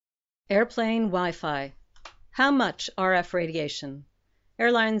Airplane Wi-Fi. How much RF radiation?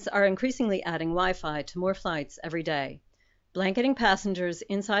 Airlines are increasingly adding Wi-Fi to more flights every day, blanketing passengers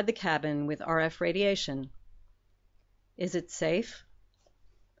inside the cabin with RF radiation. Is it safe?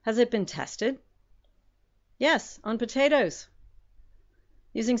 Has it been tested? Yes, on potatoes,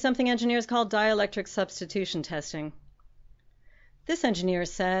 using something engineers call dielectric substitution testing. This engineer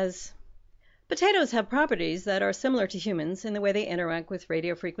says, potatoes have properties that are similar to humans in the way they interact with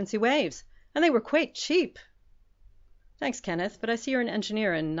radio frequency waves, and they were quite cheap. Thanks, Kenneth, but I see you're an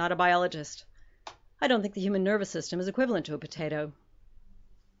engineer and not a biologist. I don't think the human nervous system is equivalent to a potato.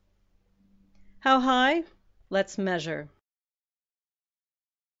 How high? Let's measure.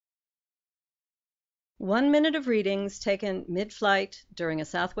 1 minute of readings taken mid-flight during a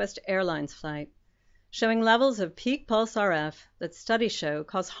Southwest Airlines flight, showing levels of peak pulse RF that studies show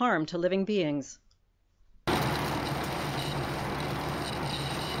cause harm to living beings.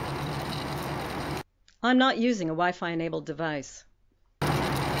 I'm not using a Wi-Fi enabled device.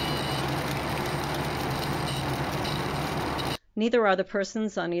 Neither are the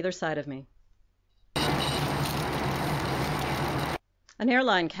persons on either side of me. An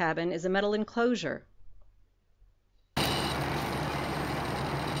airline cabin is a metal enclosure.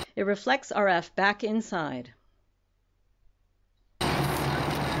 It reflects RF back inside.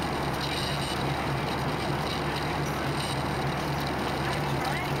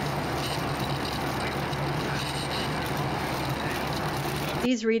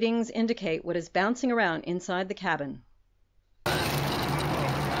 These readings indicate what is bouncing around inside the cabin.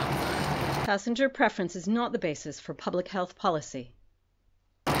 Passenger preference is not the basis for public health policy.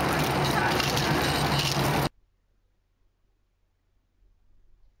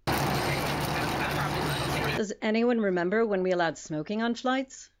 Does anyone remember when we allowed smoking on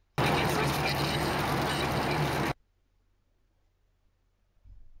flights?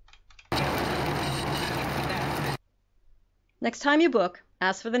 Next time you book,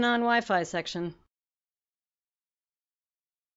 ask for the non-Wi-Fi section.